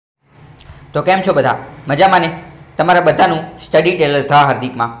તો કેમ છો બધા મજામાં ને? તમારા બધાનું સ્ટડી ટેલર ધ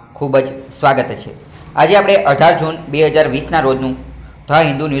હાર્દિકમાં ખૂબ જ સ્વાગત છે. આજે આપણે 18 જૂન 2020ના રોજનું ધ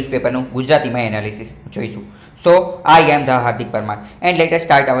હિન્દુ ન્યૂઝપેપરનું ગુજરાતીમાં એનાલિસિસ જોઈશું. સો આઈ am the Hardik Parmar and let us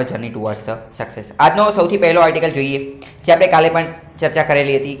start hour journey towards the success. આજનો સૌથી પહેલો આર્ટિકલ જોઈએ જે આપણે કાલે પણ ચર્ચા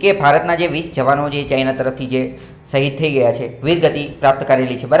કરેલી હતી કે ભારતના જે 20 જવાનો જે ચાઇના તરફથી જે શહીદ થઈ ગયા છે, વીરગતિ પ્રાપ્ત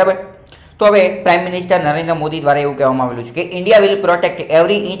કરેલી છે, બરાબર. તો હવે પ્રાઇમ મિનિસ્ટર નરેન્દ્ર મોદી દ્વારા એવું કહેવામાં આવેલું છે કે India will protect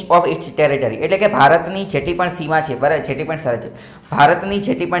every inch of its territory, એટલે કે ભારતની જેટલી પણ સીમા છે, બરાબર, જેટલી પણ સરહદ છે, ભારતની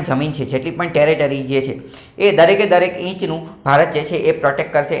જેટલી પણ જમીન છે, જેટલી પણ ટેરેટરી જે છે, એ દરેકે દરેક ઇંચનું ભારત જે છે એ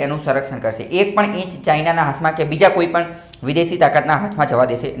પ્રોટેક્ટ કરશે, એનું સંરક્ષણ કરશે. એક પણ ઇંચ ચાઇનાના હાથમાં કે બીજા કોઈ પણ વિદેશી તાકાતના હાથમાં જવા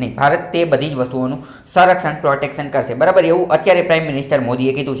દેશે નહીં. ભારત તે બધી જ વસ્તુઓનું સંરક્ષણ પ્રોટેક્શન કરશે, બરાબર. એવું અત્યારે પ્રાઇમ મિનિસ્ટર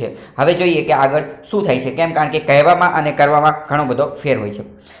મોદીએ કીધું છે. હવે જોઈએ કે આગળ શું થાય છે, કેમ કારણ કે કહેવામાં અને કરવામાં ઘણો બધો ફેર હોય છે.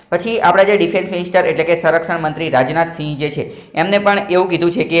 પછી આપણા જે ડિફેન્સ મિનિસ્ટર એટલે કે સંરક્ષણ મંત્રી રાજનાથસિંહ જે છે એમને પણ એવું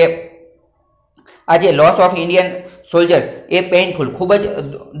કીધું છે કે આ જે loss of Indian soldiers A painful, ખૂબ જ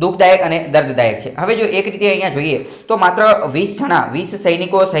દુઃખદાયક અને દર્દદાયક છે. હવે જો એક રીતે અહીંયા જોઈએ તો માત્ર 20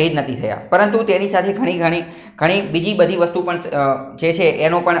 સૈનિકો શહીદ નથી થયા, પરંતુ તેની સાથે ઘણી બીજી બધી વસ્તુ પણ જે છે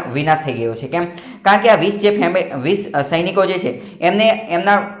એનો પણ વિનાશ થઈ ગયો છે. કેમ? કારણ કે આ 20 સૈનિકો જે છે એમને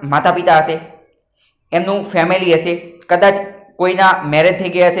એમના માતા પિતા હશે, એમનું ફેમિલી હશે, કદાચ કોઈના મેરેજ થઈ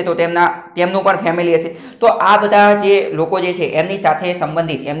ગયા છે તો તેમનું પણ ફેમિલી હશે. તો આ બધા જે લોકો જે છે એમની સાથે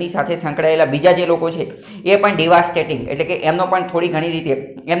સંબંધિત, એમની સાથે સંકળાયેલા બીજા જે લોકો છે એ પણ ડિવાસ્ટેટિંગ, એટલે કે એમનો પણ થોડી ઘણી રીતે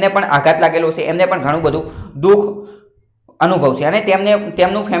એમને પણ આઘાત લાગેલો છે, એમને પણ ઘણું બધું દુઃખ અનુભવ છે અને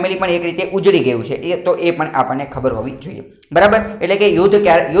તેમનું ફેમિલી પણ એક રીતે ઉજળી ગયું છે. એ પણ આપણને ખબર હોવી જોઈએ, બરાબર. એટલે કે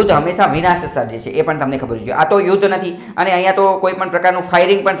યુદ્ધ હંમેશા વિનાશ સર્જે છે, એ પણ તમને ખબર હોવી જોઈએ. આ તો યુદ્ધ નથી અને અહીંયા તો કોઈ પણ પ્રકારનું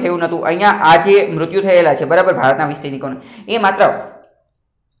ફાયરિંગ પણ થયું નહોતું. અહીંયા આ જે મૃત્યુ થયેલા છે, બરાબર, ભારતના 20 સૈનિકોને, એ માત્ર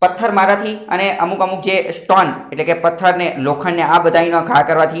પથ્થર મારાથી અને અમુક જે સ્ટોન એટલે કે પથ્થરને, લોખંડને, આ બધાનો ઘા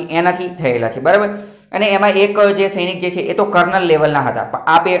કરવાથી એનાથી થયેલા છે, બરાબર. અને એમાં એક જે સૈનિક જે છે એ તો કર્નલ લેવલના હતા.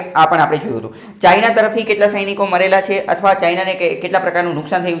 આ પણ આપણે જોયું હતું. ચાઇના તરફથી કેટલા સૈનિકો મરેલા છે અથવા ચાઇનાને કેટલા પ્રકારનું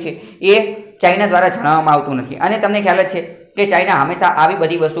નુકસાન થયું છે એ ચાઇના દ્વારા જણાવવામાં આવતું નથી. અને તમને ખ્યાલ જ છે કે ચાઇના હંમેશા આવી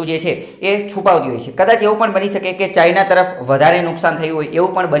બધી વસ્તુ જે છે એ છુપાવતી હોય છે. કદાચ એવું પણ બની શકે કે ચાઇના તરફ વધારે નુકસાન થયું હોય,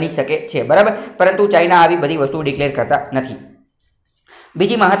 એવું પણ બની શકે છે, બરાબર. પરંતુ ચાઇના આવી બધી વસ્તુ ડિક્લેર કરતા નથી.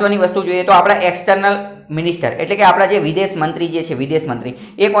 બીજી મહત્વની વસ્તુ જોઈએ તો આપણા એક્સટર્નલ મિનિસ્ટર એટલે કે આપણા જે વિદેશ મંત્રી જે છે, વિદેશ મંત્રી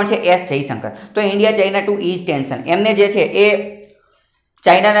એ કોણ છે? એસ જયશંકર. તો India China two is tension, એમને જે છે એ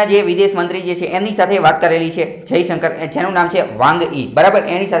ચાઇનાના જે વિદેશ મંત્રી જે છે એમની સાથે વાત કરેલી છે, જયશંકર, જેનું નામ છે વાંગ ઈ, બરાબર.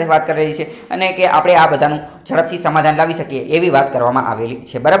 એની સાથે વાત કરેલી છે અને કે આપણે આ બધાનું ઝડપથી સમાધાન લાવી શકીએ એવી વાત કરવામાં આવેલી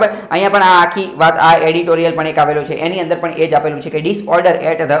છે, બરાબર. અહીંયા પણ આ આખી વાત, આ એડિટોરિયલ પણ એક આવેલો છે, એની અંદર પણ એ જ આપેલું છે કે ડિસઓર્ડર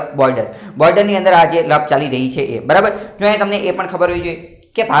એટ ધ બોર્ડર, બોર્ડરની અંદર આ જે લપ ચાલી રહી છે એ, બરાબર. જો અહીંયા તમને એ પણ ખબર હોવી જોઈએ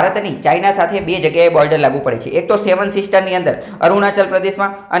કે ભારતની ચાઇના સાથે 2 જગ્યાએ બોર્ડર લાગુ પડે છે. એક તો 7 સિસ્ટરની અંદર અરુણાચલ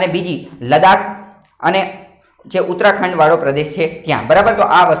પ્રદેશમાં અને બીજી લદ્દાખ અને જે ઉત્તરાખંડ વાળો પ્રદેશ છે ત્યાં, બરાબર. તો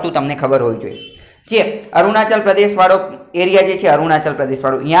આ વસ્તુ તમને ખબર હોવી જોઈએ. જે અરુણાચલ પ્રદેશ વાળો એરિયા જે છે, અરુણાચલ પ્રદેશ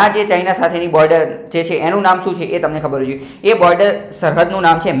વાળો, ત્યાં જે ચાઇના સાથેની બોર્ડર જે છે એનું નામ શું છે એ તમને ખબર હોવી જોઈએ. એ બોર્ડર સરહદનું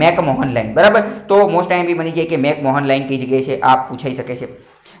નામ છે મેકમોહન લાઇન, બરાબર. તો મોસ્ટ ટાઈમ બી બની જાય કે મેકમોહન લાઇન કઈ જગ્યાએ છે આ પૂછાઈ શકે છે.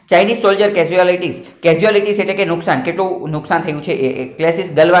 ચાઇનીઝ સોલ્જર કેઝ્યુઅલિટીઝ એટલે કે નુકસાન, કેટલું નુકસાન થયું છે એ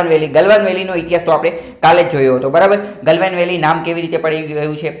ક્લેસીસ. ગલવાન વેલીનો ઇતિહાસ તો આપણે કાલે જ જોયો હતો, બરાબર. ગલવાન વેલી નામ કેવી રીતે પડી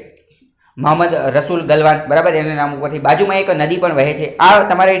ગયું છે? મોહમ્મદ રસૂલ ગલવાન, બરાબર, એના નામ ઉપરથી. બાજુમાં એક નદી પણ વહે છે. આ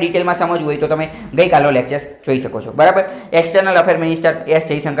તમારે ડિટેલમાં સમજવું હોય તો તમે ગઈકાલનો લેક્ચર જોઈ શકો છો, બરાબર. External affair minister S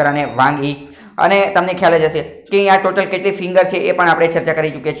Jaishankar અને વાંગ ઈ. અને તમને ખ્યાલ જ હશે કે અહીંયા ટોટલ કેટલી ફિંગર છે એ પણ આપણે ચર્ચા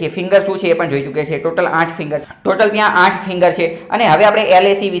કરી ચૂક્યા છીએ. ફિંગર શું છે એ પણ જોઈ ચૂક્યા છીએ. ટોટલ 8 ફિંગર, ટોટલ ત્યાં 8 ફિંગર છે. અને હવે આપણે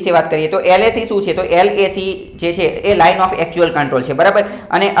LAC વિશે વાત કરીએ તો LAC શું છે? તો LAC જે છે એ લાઇન ઓફ એકચ્યુઅલ કંટ્રોલ છે, બરાબર.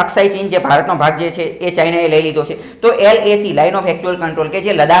 અને અક્ષય ચીન જે ભારતનો ભાગ જે છે એ ચાઇનાએ લઈ લીધો છે. તો LAC line of actual control કે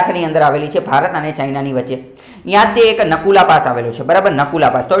જે લદ્દાખની અંદર આવેલી છે ભારત અને ચાઇનાની વચ્ચે, ત્યાં તે એક નકુલા પાસ આવેલો છે, બરાબર.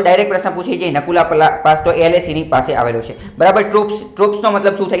 નકુલા પાસ, તો ડાયરેક્ટ પ્રશ્ન પૂછી જાય, નકુલા પાસ તો LAC ની પાસે આવેલો છે, બરાબર. ટ્રુપ્સનો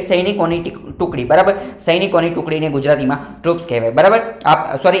મતલબ શું થાય? સૈનિકોની ટુકડી, બરાબર. સૈનિકોની ટુકડીને ગુજરાતીમાં ટ્રુપ્સ કહેવાય, બરાબર.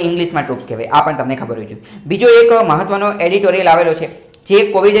 સોરી, ઇંગ્લિશમાં ટ્રુપ્સ કહેવાય. આ પણ તમને ખબર હોવી જોઈએ. બીજો એક મહત્વનો એડિટોરિયલ આવેલો છે જે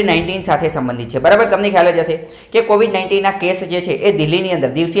COVID-19 સાથે સંબંધિત છે, બરાબર. તમને ખ્યાલ જ હશે કે COVID-19ના કેસ જે છે એ દિલ્હીની અંદર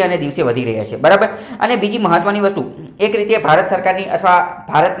દિવસે અને દિવસે વધી રહ્યા છે, બરાબર. અને બીજી મહત્વની વસ્તુ, એક રીતે ભારત સરકારની અથવા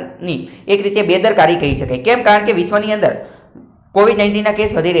ભારતની એક રીતે બેદરકારી કહી શકાય. કેમ? કારણ કે વિશ્વની અંદર COVID-19ના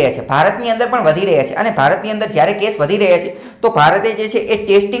કેસ વધી રહ્યા છે, ભારતની અંદર પણ વધી રહ્યા છે. અને ભારતની અંદર જ્યારે કેસ વધી રહ્યા છે તો ભારતે જે છે એ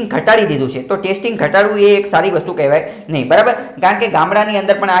ટેસ્ટિંગ ઘટાડી દીધું છે. તો ટેસ્ટિંગ ઘટાડવું એ એક સારી વસ્તુ કહેવાય નહીં, બરાબર. કારણ કે ગામડાની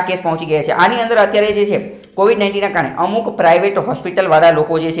અંદર પણ આ કેસ પહોંચી ગયા છે. આની અંદર અત્યારે જે છે કોવિડ-19ના કારણે અમુક પ્રાઇવેટ હોસ્પિટલવાળા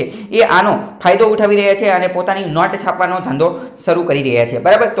લોકો જે છે એ આનો ફાયદો ઉઠાવી રહ્યા છે અને પોતાની નોટ છાપવાનો ધંધો શરૂ કરી રહ્યા છે,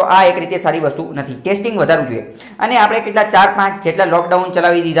 બરાબર. તો આ એક રીતે સારી વસ્તુ નથી. ટેસ્ટિંગ વધારવું જોઈએ. અને આપણે કેટલા 4-5 જેટલા લોકડાઉન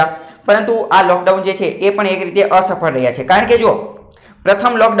ચલાવી દીધા, પરંતુ આ લોકડાઉન જે છે એ પણ એક રીતે અસફળ રહ્યા છે. કારણ કે જો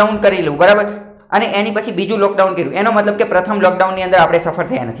પ્રથમ લોકડાઉન કરેલું, બરાબર, અને એની પછી બીજું લોકડાઉન કર્યું, એનો મતલબ કે પ્રથમ લોકડાઉનની અંદર આપણે સફળ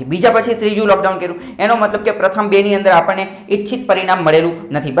થયા નથી. બીજા પછી ત્રીજું લોકડાઉન કર્યું, એનો મતલબ કે પ્રથમ 2ની અંદર આપણને ઈચ્છિત પરિણામ મળેલું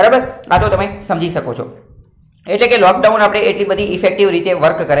નથી, બરાબર. આ તો તમે સમજી શકો છો. એટલે કે લોકડાઉન આપણે એટલી બધી ઇફેક્ટિવ રીતે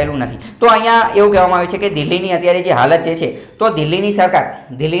વર્ક કરેલું નથી. તો અહીંયા એવું કહેવામાં આવ્યું છે કે દિલ્હીની અત્યારે જે હાલત જે છે, તો દિલ્હીની સરકાર,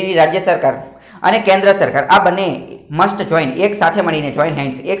 દિલ્હીની રાજ્ય સરકાર અને કેન્દ્ર સરકાર આ બંને મસ્ટ જોઈન, એક સાથે મળીને, જોઈન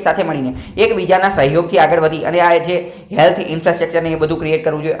હેન્ડ્સ, એક સાથે મળીને એકબીજાના સહયોગથી આગળ વધી અને આ જે હેલ્થ ઇન્ફ્રાસ્ટ્રક્ચરને એ બધું ક્રિએટ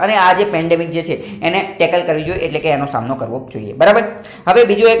કરવું જોઈએ અને આ જે પેન્ડેમિક જે છે એને ટેકલ કરવી જોઈએ, એટલે કે એનો સામનો કરવો જોઈએ, બરાબર. હવે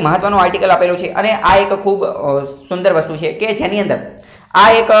બીજો એક મહત્વનો આર્ટિકલ આપેલો છે અને આ એક ખૂબ સુંદર વસ્તુ છે કે જેની અંદર આ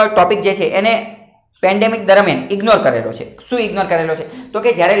એક ટોપિક જે છે એને પેન્ડેમિક દરમિયાન ઇગ્નોર કરેલો છે. શું ઇગ્નોર કરેલો છે? તો કે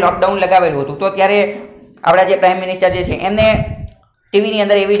જ્યારે લોકડાઉન લગાવેલું હતું તો ત્યારે આપણા જે પ્રાઇમ મિનિસ્ટર જે છે એમને ટીવીની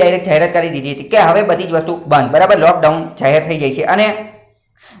અંદર એવી ડાયરેક્ટ જાહેરાત કરી દીધી હતી કે હવે બધી જ વસ્તુ બંધ, બરાબર, લોકડાઉન જાહેર થઈ જાય છે અને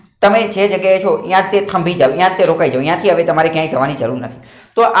તમે જે જગ્યાએ છો ત્યાં તે થંભી જાઓ, ત્યાં તે રોકાઈ જાઓ, ત્યાંથી હવે તમારે ક્યાંય જવાની જરૂર નથી.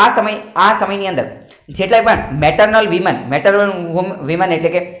 તો આ સમયની અંદર જેટલા પણ મેટર્નલ વિમન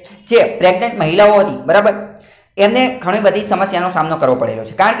એટલે કે જે પ્રેગ્નન્ટ મહિલાઓ હતી, બરાબર, એમને ઘણી બધી સમસ્યાનો સામનો કરવો પડેલો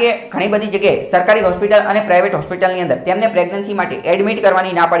છે. કારણ કે ઘણી બધી જગ્યાએ સરકારી હોસ્પિટલ અને પ્રાઇવેટ હોસ્પિટલની અંદર તેમને પ્રેગ્નન્સી માટે એડમિટ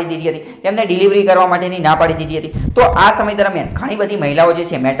કરવાની ના પાડી દીધી હતી, તેમને ડિલિવરી કરવા માટેની ના પાડી દીધી હતી. તો આ સમય દરમિયાન ઘણી બધી મહિલાઓ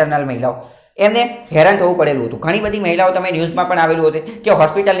જે છે, મેટર્નલ મહિલાઓ, એમને હેરાન થવું પડેલું હતું. ઘણી બધી મહિલાઓ, તમે ન્યૂઝમાં પણ આવેલું હતું કે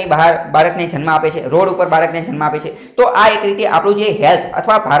હોસ્પિટલની બહાર બાળકને જન્મ આપે છે, રોડ ઉપર બાળકને જન્મ આપે છે. તો આ એક રીતે આપણું જે હેલ્થ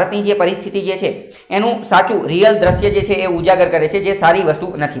અથવા ભારતની જે પરિસ્થિતિ જે છે એનું સાચું રિયલ દ્રશ્ય જે છે એ ઉજાગર કરે છે, જે સારી વસ્તુ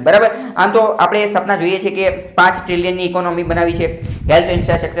નથી, બરાબર. આમ તો આપણે સપના જોઈએ છે કે 5 ટ્રિલિયનની ઇકોનોમી બનાવી છે, હેલ્થ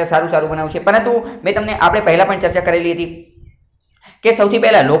ઇન્ફ્રાસ્ટ્રક્ચર સારું બનાવ્યું છે, પરંતુ મેં તમને આપણે પહેલાં પણ ચર્ચા કરેલી હતી કે સૌથી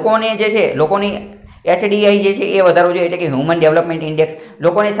પહેલાં લોકોને જે છે, લોકોની HDI જે છે એ વધારવું જોઈએ, એટલે કે હ્યુમન ડેવલપમેન્ટ ઇન્ડેક્સ,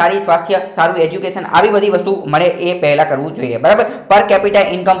 લોકોને સારી સ્વાસ્થ્ય, સારું એજ્યુકેશન, આવી બધી વસ્તુ મળે એ પહેલાં કરવું જોઈએ, બરાબર. પર કેપિટા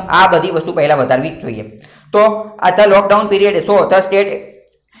ઇન્કમ, આ બધી વસ્તુ પહેલાં વધારવી જોઈએ. તો આ the lockdown period so the state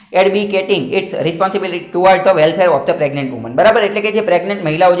advocating it's responsibility toward the welfare of the pregnant woman, બરાબર. એટલે કે જે પ્રેગ્નન્ટ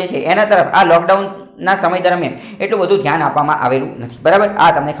મહિલાઓ જે છે એના તરફ આ લોકડાઉનના સમય દરમિયાન એટલું બધું ધ્યાન આપવામાં આવેલું નથી, બરાબર.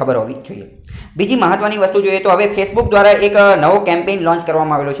 આ તમને ખબર હોવી જોઈએ. બીજી મહત્વની વસ્તુ જોઈએ તો હવે ફેસબુક દ્વારા એક નવો કેમ્પેઇન લોન્ચ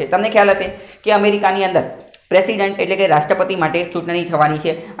કરવામાં આવેલો છે. તમને ખ્યાલ હશે કે અમેરિકાની અંદર પ્રેસિડેન્ટ એટલે કે રાષ્ટ્રપતિ માટે ચૂંટણી થવાની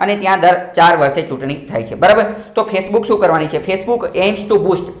છે અને ત્યાં દર 4 વર્ષે ચૂંટણી થાય છે, બરાબર. તો ફેસબુક શું કરવાની છે? ફેસબુક એમ્સ ટુ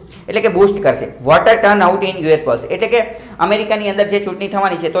બૂસ્ટ, એટલે કે બૂસ્ટ કરશે water turn out in US poles, એટલે કે અમેરિકાની અંદર જે ચૂંટણી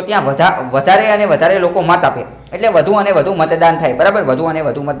થવાની છે તો ત્યાં વધારે અને વધારે લોકો મત આપે, એટલે વધુ અને વધુ મતદાન થાય, બરાબર, વધુ અને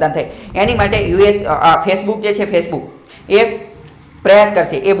વધુ મતદાન થાય. એની માટે ફેસબુક જે છે, ફેસબુક એ પ્રયાસ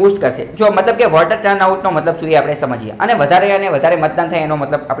કરશે, એ બૂસ્ટ કરશે. જો મતલબ કે વોટર ટર્ન આઉટનો મતલબ શું એ આપણે સમજીએ અને વધારે મતદાન થાય એનો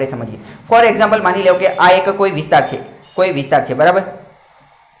મતલબ આપણે સમજીએ. ફોર એક્ઝામ્પલ માની લો કે આ એક કોઈ વિસ્તાર છે, બરાબર.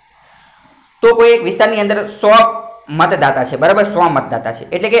 તો કોઈ એક વિસ્તારની અંદર 100 મતદાતા છે, બરાબર, 100 મતદાતા છે,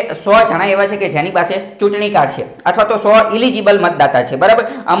 એટલે કે 100 જણા એવા છે કે જેની પાસે ચૂંટણી કાર્ડ છે, અથવા તો 100 ઇલિજિબલ મતદાતા છે, બરાબર.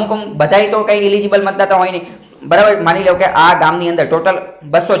 અમુક બધાય તો કંઈ ઇલિજિબલ મતદાતા હોય નહીં, બરાબર. માની લો કે આ ગામની અંદર ટોટલ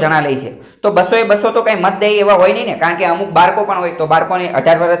 200 જણા લે છે, તો 200 તો કંઈ મત દે એવા હોય નહીં ને, કારણ કે અમુક બાળકો પણ હોય, તો બાળકોને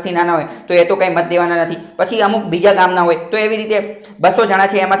 18 વર્ષથી નાના હોય તો એ તો કંઈ મત દેવાના નથી. પછી અમુક બીજા ગામના હોય, તો એવી રીતે 200 જણા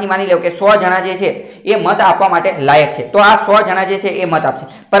છે, એમાંથી માની લો કે 100 જણા જે છે એ મત આપવા માટે લાયક છે, તો આ 100 જણા જે છે એ મત આપશે.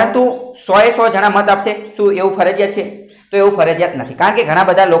 પરંતુ 100 જણા મત આપશે, શું એવું ફરજિયાત છે? તો એવું ફરજિયાત નથી, કારણ કે ઘણા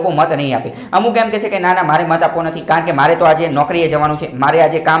બધા લોકો મત નહીં આપે. અમુક એમ કહેશે કે ના મારે મત આપવો નથી, કારણ કે મારે તો આજે નોકરીએ જવાનું છે, મારે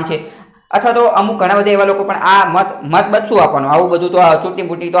આજે કામ છે. અથવા તો અમુક ઘણા બધા એવા લોકો પણ આ મત શું આપવાનું, આવું બધું તો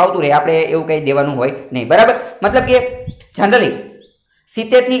ચૂંટણી તો આવતું રહે, આપણે એવું કંઈ દેવાનું હોય નહીં, બરાબર. મતલબ કે જનરલી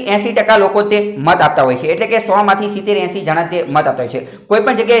 70 થી 80% લોકો તે મત આપતા હોય છે, એટલે કે 100 માંથી 70-80 જણા તે મત આપતા હોય છે. કોઈ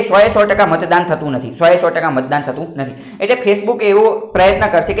પણ જગ્યાએ 100% મતદાન થતું નથી, 100% મતદાન થતું નથી. એટલે ફેસબુક એવો પ્રયત્ન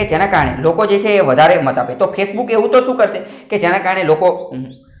કરશે કે જેના કારણે લોકો જે છે એ વધારે મત આપે. તો ફેસબુક એવું તો શું કરશે કે જેના કારણે લોકો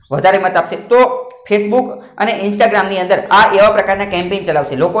વધારે મત આપશે? તો ફેસબુક અને ઇન્સ્ટાગ્રામની અંદર આ એવા પ્રકારના કેમ્પેઇન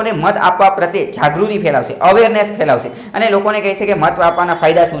ચલાવશે, લોકોને મત આપવા પ્રત્યે જાગૃતિ ફેલાવશે, અવેરનેસ ફેલાવશે અને લોકોને કહેશે કે મત આપવાના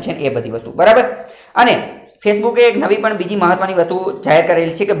ફાયદા શું છે એ બધી વસ્તુ, બરાબર. અને ફેસબુકે એક નવી પણ બીજી મહત્વની વસ્તુ જાહેર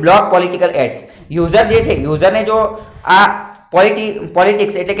કરેલી છે કે બ્લોક પોલિટિકલ એડ્સ. યુઝર જે છે, યુઝરને જો આ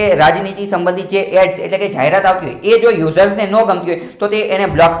પોલિટિક્સ એટલે કે રાજનીતિ સંબંધિત જે એડ્સ એટલે કે જાહેરાત આવતી હોય એ જો યુઝર્સને ન ગમતી હોય તો તે એને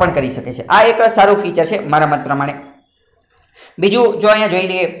બ્લોક પણ કરી શકે છે. આ એક સારું ફીચર છે મારા મત પ્રમાણે. બીજું જો અહીંયા જોઈ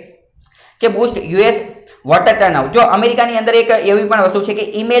લઈએ કે બૂસ્ટ US વોટર ટર્નઆઉટ. જો અમેરિકાની અંદર એક એવી પણ વસ્તુ છે કે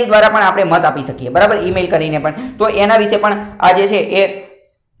ઈમેલ દ્વારા પણ આપણે મત આપી શકીએ, બરાબર, ઈમેલ કરીને પણ. તો એના વિશે પણ આ જે છે એ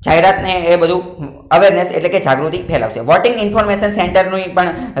જાહેરાતને એ બધું અવેરનેસ એટલે કે જાગૃતિ ફેલાવશે. વોટિંગ ઇન્ફોર્મેશન સેન્ટરની પણ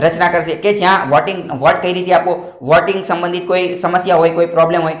રચના કરશે કે જ્યાં વોટ કઈ રીતે આપવો, વોટિંગ સંબંધિત કોઈ સમસ્યા હોય, કોઈ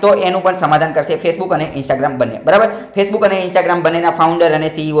પ્રોબ્લેમ હોય તો એનું પણ સમાધાન કરશે ફેસબુક અને ઇન્સ્ટાગ્રામ બંને. બરાબર, ફેસબુક અને ઇન્સ્ટાગ્રામ બંનેના ફાઉન્ડર અને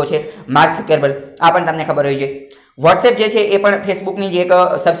સીઈઓ છે માર્ક ઝુકરબર્ગ. આ પણ તમને ખબર હોય છે. વોટ્સએપ જે છે એ પણ ફેસબુકની જે એક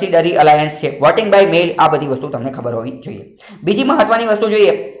સબસિડરી અલાયન્સ છે. વોટિંગ બાય મેઇલ, આ બધી વસ્તુ તમને ખબર હોવી જોઈએ. બીજી મહત્વની વસ્તુ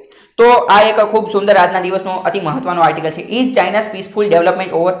જોઈએ તો આ એક ખૂબ સુંદર આજના દિવસનો અતિ મહત્વનો આર્ટિકલ છે. Is China's peaceful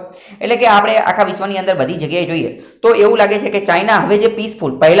development over? એટલે કે આપણે આખા વિશ્વની અંદર બધી જગ્યાએ જોઈએ તો એવું લાગે છે કે ચાઇના હવે જે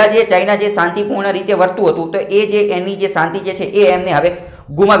પીસફુલ, પહેલા જે ચાઇના જે શાંતિપૂર્ણ રીતે વર્તું હતું તો એ જે એની જે શાંતિ જે છે એ એમને હવે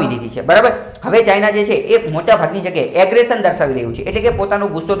ગુમાવી દીધી છે. બરાબર, હવે ચાઇના જે છે એ મોટા ભાગની જગ્યાએ એગ્રેશન દર્શાવી રહ્યું છે, એટલે કે પોતાનો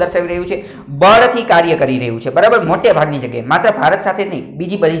ગુસ્સો દર્શાવી રહ્યું છે, બળથી કાર્ય કરી રહ્યું છે. બરાબર, મોટે ભાગની જગ્યાએ, માત્ર ભારત સાથે જ નહીં,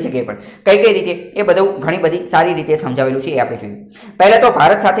 બીજી બધી જગ્યાએ પણ કઈ રીતે એ બધું ઘણી બધી સારી રીતે સમજાવેલું છે એ આપણે જોયું. પહેલા તો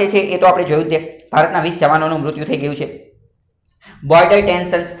ભારત સાથે છે એ તો આપણે જોયું જ તે ભારતના 20 જવાનોનું મૃત્યુ થઈ ગયું છે. બોર્ડર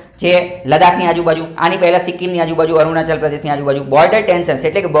ટેન્શન્સ જે લદ્દાખની આજુબાજુ, આની પહેલા સિક્કિમની આજુબાજુ, અરુણાચલ પ્રદેશની આજુબાજુ બોર્ડર ટેન્શન્સ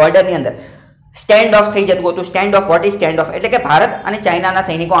એટલે કે બોર્ડરની અંદર સ્ટેન્ડ ઓફ થઈ જતું હતું. Stand of, what is stand of? એટલે કે ભારત અને ચાઇનાના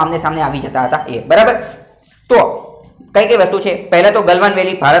સૈનિકો આમને સામને આવી જતા હતા એ. બરાબર, તો કઈ વસ્તુ છે? પહેલા તો ગલવાન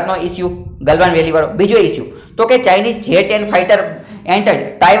વેલી, ભારતનો ઇસ્યુ ગલવાન વેલી વાળો. બીજો ઇસ્યુ તો કે Chinese J-10 fighter entered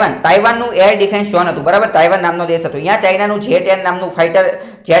Taiwan. તાઇવાનનું air defence zone હતું. બરાબર, તાઇવાન નામનો દેશ હતો. ત્યાં ચાઇનાનું J-10 નામનું ફાઇટર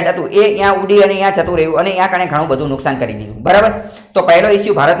જેટ હતું એ ત્યાં ઉડી અને ત્યાં જતું રહ્યું અને ત્યાં કણે ઘણું બધું નુકસાન કરી દીધું. બરાબર, તો પહેલો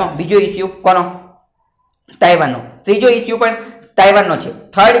ઇસ્યુ ભારતનો. બીજો ઇસ્યુ કોનો? તાઇવાનનો. ત્રીજો ઇસ્યુ પણ તાઇવાનનો છે.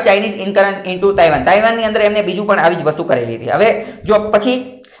 Third, Chinese ઇન્કરન્સ into Taiwan. તાઇવાનની અંદર એમને બીજું પણ આવી જ વસ્તુ કરેલી હતી. હવે જો પછી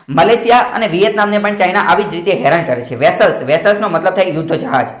મલેશિયા અને વિયેતનામને પણ ચાઇના આવી જ રીતે હેરાન કરે છે. વેસલ્સ, વેસલ્સનો મતલબ થાય યુદ્ધ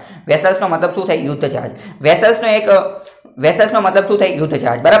જહાજ. વેસલ્સનો મતલબ શું થાય? યુદ્ધ જહાજ. વેસલ્સનો મતલબ શું થાય? યુદ્ધ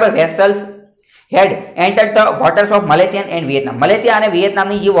જહાજ. બરાબર, vessels head entered the voters of Malaysian and Vietnam. Malaysia અને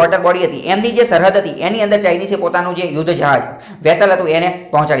વિયેતનામની જે વોટર બોડી હતી એમની જે સરહદ હતી એની અંદર ચાઇનીસે પોતાનું જે યુદ્ધ જહાજ વેસલ હતું એને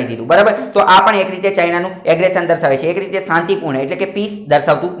પહોંચાડી દીધું. બરાબર, તો આ પણ એક રીતે ચાઇનાનું એગ્રેશન દર્શાવે છે, એક રીતે શાંતિપૂર્ણ એટલે કે પીસ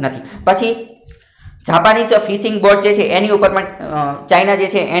દર્શાવતું નથી. પછી જાપાનીઝ ફિશિંગ બોટ જે છે એની ઉપર પણ ચાઇના જે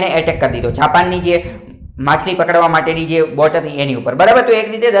છે એને એટેક કરી દીધો. જાપાનની જે માછલી પકડવા માટેની જે બોટ હતી એની ઉપર. બરાબર, તો એક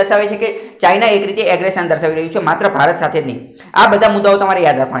રીતે દર્શાવે છે કે ચાઇના એક રીતે એગ્રેશન દર્શાવી રહ્યું છે, માત્ર ભારત સાથે જ નહીં. આ બધા મુદ્દાઓ તમારે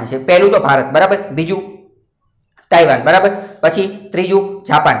યાદ રાખવાના છે. પહેલું તો ભારત, બરાબર, બીજું તાઇવાન, બરાબર, પછી ત્રીજું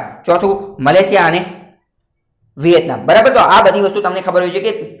જાપાન, ચોથું મલેશિયા અને વિયેતનામ. બરાબર, તો આ બધી વસ્તુ તમને ખબર હોય છે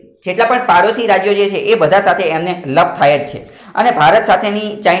કે જેટલા પણ પાડોશી રાજ્યો જે છે એ બધા સાથે એમને લપ થાય જ છે. અને ભારત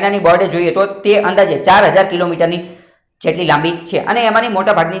સાથેની ચાઇનાની બોર્ડર જોઈએ તો તે અંદાજે 4000 કિલોમીટરની જેટલી લાંબી છે અને એમાંની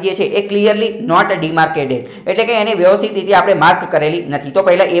મોટા ભાગની જે છે એ ક્લિયરલી નોટ ડિમાર્કેટેડ એટલે કે એને વ્યવસ્થિત રીતે આપણે માર્ક કરેલી નથી. તો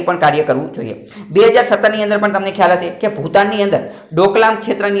પહેલાં એ પણ કાર્ય કરવું જોઈએ. 2017ની અંદર પણ તમને ખ્યાલ હશે કે ભૂતાનની અંદર ડોકલામ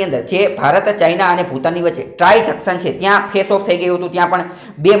ક્ષેત્રની અંદર જે ભારત, ચાઇના અને ભૂતાનની વચ્ચે ટ્રાય જંકશન છે ત્યાં ફેસ ઓફ થઈ ગયું હતું. ત્યાં પણ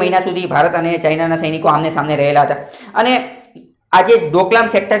 2 મહિના સુધી ભારત અને ચાઇનાના સૈનિકો આમને સામને રહેલા હતા. અને આ જે ડોકલામ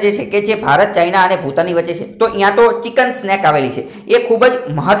સેક્ટર જે છે કે જે ભારત, ચાઇના અને ભૂતાનની વચ્ચે છે તો ત્યાં તો ચિકન સ્નેક આવેલી છે. એ ખૂબ જ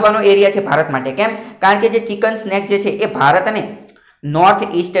મહત્વનો એરિયા છે ભારત માટે. કેમ? કારણ કે જે ચિકન સ્નેક જે છે એ ભારત અને નોર્થ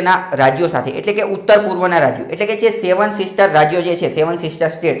ઈસ્ટના રાજ્યો સાથે એટલે કે ઉત્તર પૂર્વના રાજ્યો એટલે કે જે 7 સિસ્ટર રાજ્યો જે છે, 7 સિસ્ટર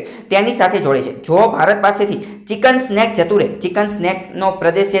સ્ટેટ તેની સાથે જોડે છે. જો ભારત પાસેથી ચિકન સ્નેક જતું રહે, ચિકન સ્નેકનો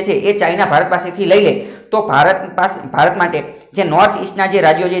પ્રદેશ જે છે એ ચાઇના ભારત પાસેથી લઈ લે તો ભારત માટે જે નોર્થ ઈસ્ટના જે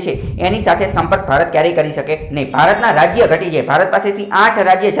રાજ્યો જે છે એની સાથે સંપર્ક ભારત ક્યારેય કરી શકે નહીં. ભારતના રાજ્ય ઘટી જાય, ભારત પાસેથી 8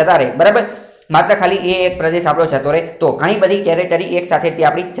 રાજ્ય જતા રહે. બરાબર, માત્ર ખાલી એક પ્રદેશ આપણો જતો રહે તો ઘણી બધી ટેરેટરી એક સાથે તે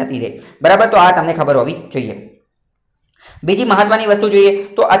આપણી જતી રહે. બરાબર, તો આ તમને ખબર હોવી જોઈએ. બીજી મહત્વની વસ્તુ જોઈએ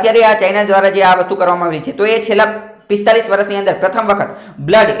તો અત્યારે આ ચાઇના દ્વારા જે આ વસ્તુ કરવામાં આવી છે તો એ છેલ્લા 45 વર્ષની અંદર પ્રથમ વખત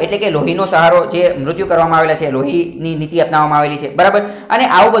બ્લડ એટલે કે લોહીનો સહારો જે મૃત્યુ કરવામાં આવેલા છે, લોહીની નીતિ અપનાવવામાં આવેલી છે. બરાબર, અને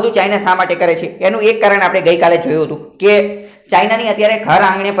આવું બધું ચાઇના શા માટે કરે છે એનું એક કારણ આપણે ગઈકાલે જોયું હતું કે ચાઇનાની અત્યારે ઘર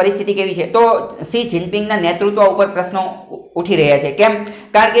આંગણે પરિસ્થિતિ કેવી છે. તો શી જિનપિંગના નેતૃત્વ ઉપર પ્રશ્નો ઉઠી રહ્યા છે. કેમ?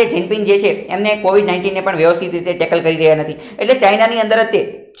 કારણ કે જિનપિંગ જે છે એમને COVID-19ને પણ વ્યવસ્થિત રીતે ટેકલ કરી રહ્યા નથી. એટલે ચાઇનાની અંદર જ તે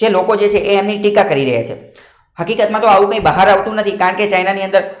જે લોકો જે છે એ એમની ટીકા કરી રહ્યા છે. હકીકતમાં તો આવું કંઈ બહાર આવતું નથી કારણ કે ચાઇનાની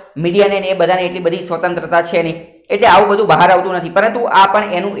અંદર મીડિયાને એ બધાને એટલી બધી સ્વતંત્રતા છે નહીં એટલે આવું બધું બહાર આવતું નથી. પરંતુ આ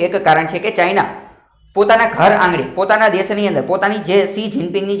પણ એનું એક કારણ છે કે ચાઇના પોતાના ઘર આંગણે, પોતાના દેશની અંદર પોતાની જે શી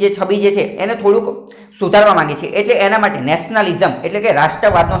જિનપિંગની જે છબી જે છે એને થોડુંક સુધારવા માંગે છે. એટલે એના માટે નેશનલિઝમ એટલે કે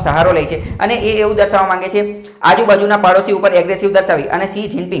રાષ્ટ્રવાદનો સહારો લે છે અને એ એવું દર્શાવવા માંગે છે, આજુબાજુના પાડોશી ઉપર એગ્રેસિવ દર્શાવી અને શી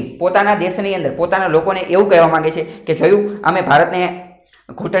જિનપિંગ પોતાના દેશની અંદર પોતાના લોકોને એવું કહેવા માંગે છે કે જોયું અમે ભારતને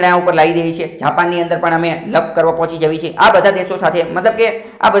ઘૂંટણા ઉપર લાવી દઈએ છીએ, જાપાનની અંદર પણ અમે લપ કરવા પહોંચી જવી છે, આ બધા દેશો સાથે મતલબ કે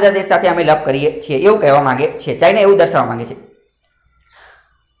આ બધા દેશ સાથે અમે લપ કરીએ છીએ એવું કહેવા માંગે છે. ચાઇના એવું દર્શાવવા માંગે છે.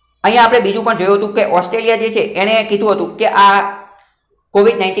 અહીંયા આપણે બીજું પણ જોયું હતું કે ઓસ્ટ્રેલિયા જે છે એણે કીધું હતું કે આ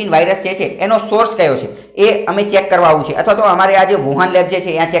કોવિડ-19 વાયરસ જે છે એનો સોર્સ કયો છે એ અમે ચેક કરવાવું છે, અથવા તો અમારે આ જે વુહાન લેબ જે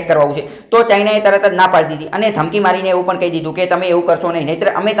છે ત્યાં ચેક કરવાવું છે. તો ચાઇનાએ તરત જ ના પાડી દીધી અને ધમકી મારીને એવું પણ કહી દીધું કે તમે એવું કરશો નહીં, નહીંતર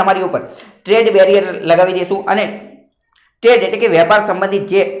અમે તમારી ઉપર ટ્રેડ બેરિયર લગાવી દઈશું અને ટ્રેડ એટલે કે વેપાર સંબંધિત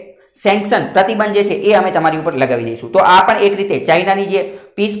જે સેન્ક્શન પ્રતિબંધ જે છે એ અમે તમારી ઉપર લગાવી દઈશું. તો આ પણ એક રીતે ચાઇનાની જે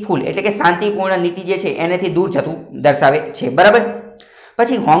પીસફુલ એટલે કે શાંતિપૂર્ણ નીતિ જે છે એનેથી દૂર જતું દર્શાવે છે. બરાબર.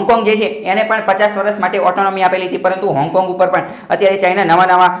 પછી હોંગકોંગ જે છે એને પણ 50 વર્ષ માટે ઓટોનોમી આપેલી હતી, પરંતુ હોંગકોંગ ઉપર પણ અત્યારે ચાઇના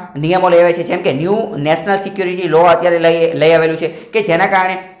નવા નિયમો લઈ આવે છે, જેમ કે ન્યૂ નેશનલ સિક્યુરિટી લો અત્યારે લઈ આવેલું છે કે જેના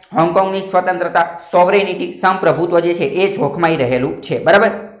કારણે હોંગકોંગની સ્વતંત્રતા, સોવરેનિટી, સંપ્રભુત્વ જે છે એ જોખમાઈ રહેલું છે.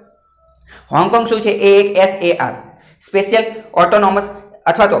 બરાબર. હોંગકોંગ શું છે એ એક SAR સ્પેશિયલ ઓટોનોમસ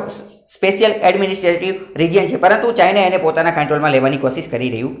અથવા તો સ્પેશિયલ એડમિનિસ્ટ્રેટિવ રિજિયન છે, પરંતુ ચાઇના એને પોતાના કંટ્રોલમાં લેવાની કોશિશ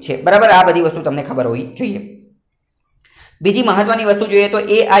કરી રહ્યું છે. બરાબર. આ બધી વસ્તુ તમને ખબર હોવી જોઈએ. બીજી મહત્વની વસ્તુ જોઈએ તો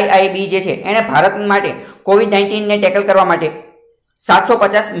AIIB જે છે એણે ભારત માટે કોવિડ-19 ને ટેકલ કરવા માટે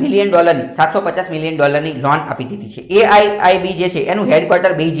 $750 મિલિયન લોન આપી દીધી છે. AIIB જે છે એનું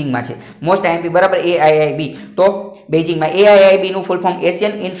હેડક્વાર્ટર બેઇજિંગમાં છે. Most IMP. બરાબર. AIIB તો બેઇજિંગમાં. AIIB નું full form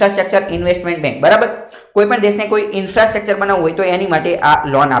Asian infrastructure investment bank. બરાબર. કોઈ પણ દેશને કોઈ ઇન્ફ્રાસ્ટ્રક્ચર બનાવવું હોય તો એની માટે આ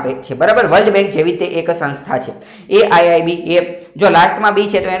લોન આપે છે. બરાબર. વર્લ્ડ બેંક જેવી રીતે એક સંસ્થા છે. AIIB એ જો લાસ્ટમાં બી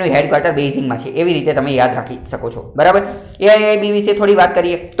છે તો એનું હેડક્વાર્ટર બેઇજિંગમાં છે, એવી રીતે તમે યાદ રાખી શકો છો. બરાબર. AIIB વિશે થોડી વાત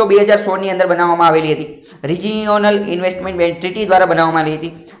કરીએ તો 2016 ની અંદર બનાવવામાં આવેલી હતી. રિજિયોનલ ઇન્વેસ્ટમેન્ટ બેંક ટ્રીટી દ્વારા બનાવવામાં આવી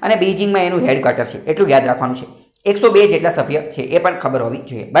હતી અને બેઇજિંગમાં એનું હેડક્વાર્ટર છે, એટલું યાદ રાખવાનું છે. 102 જેટલા સભ્ય છે, એ પણ ખબર હોવી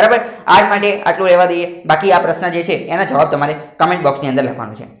જોઈએ. બરાબર. આજ માટે આટલું રહેવા દઈએ. બાકી આ પ્રશ્ન જે છે એના જવાબ તમારે કમેન્ટ બોક્સની અંદર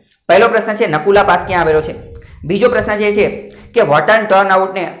લખવાનું છે. પહેલો પ્રશ્ન છે નકુલા પાસ ક્યાં આવેલો છે. બીજો પ્રશ્ન જે છે કે વોટર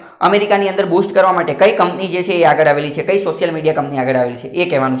ટર્નઆઉટને અમેરિકાની અંદર બૂસ્ટ કરવા માટે કઈ કંપની જે છે એ આગળ આવેલી છે, કઈ સોશિયલ મીડિયા કંપની આગળ આવેલી છે એ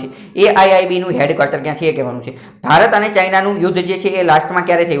કહેવાનું છે. AIIB નું હેડક્વાર્ટર ક્યાં છે એ કહેવાનું છે. ભારત અને ચાઇનાનું યુદ્ધ જે છે એ લાસ્ટમાં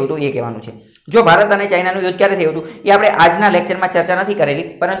ક્યારે થયું હતું એ કહેવાનું છે. જો ભારત અને ચાઇનાનું યુદ્ધ ક્યારે થયું હતું એ આપણે આજના લેક્ચરમાં ચર્ચા નથી કરેલી,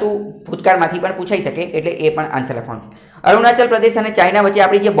 પરંતુ ભૂતકાળમાંથી પણ પૂછાઈ શકે, એટલે એ પણ આન્સર લખવાનું છે. અરુણાચલ પ્રદેશ અને ચાઇના વચ્ચે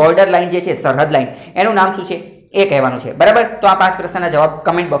આપણી જે બોર્ડર લાઇન જે છે, સરહદ લાઇન, એનું નામ શું છે એ કહેવાનું છે. બરાબર. તો આ 5 પ્રશ્નના જવાબ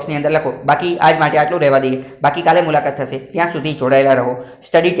કમેન્ટ બોક્સની અંદર લખો. બાકી આજ માટે આટલું રહેવા દઈએ. બાકી કાલે મુલાકાત થશે. ત્યાં સુધી જોડાયેલા રહો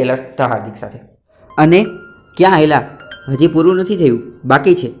સ્ટડી ટેલર ધ હાર્દિક સાથે. અને ક્યાં આવેલા હજી પૂરું નથી થયું,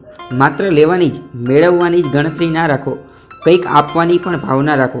 બાકી છે. માત્ર લેવાની જ મેળવવાની જ ગણતરી ના રાખો, કંઈક આપવાની પણ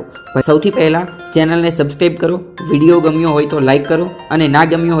ભાવના રાખો. સૌથી પહેલાં ચેનલને સબસ્ક્રાઈબ કરો, વિડીયો ગમ્યો હોય તો લાઈક કરો, અને ના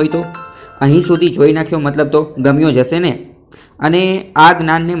ગમ્યો હોય તો અહીં સુધી જોઈ નાખ્યો મતલબ તો ગમ્યો જશે ને. અને આ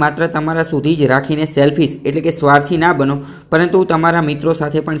જ્ઞાનને માત્ર તમારા સુધી જ રાખીને સેલ્ફિશ એટલે કે સ્વાર્થી ના બનો, પરંતુ તમારા મિત્રો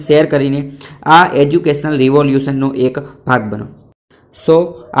સાથે પણ શેર કરીને આ એજ્યુકેશનલ રિવોલ્યુશનનો એક ભાગ બનો. સો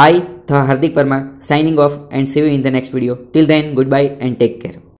I, the Hardik Parmar, signing off and see you in the next video. Till then, goodbye and take care.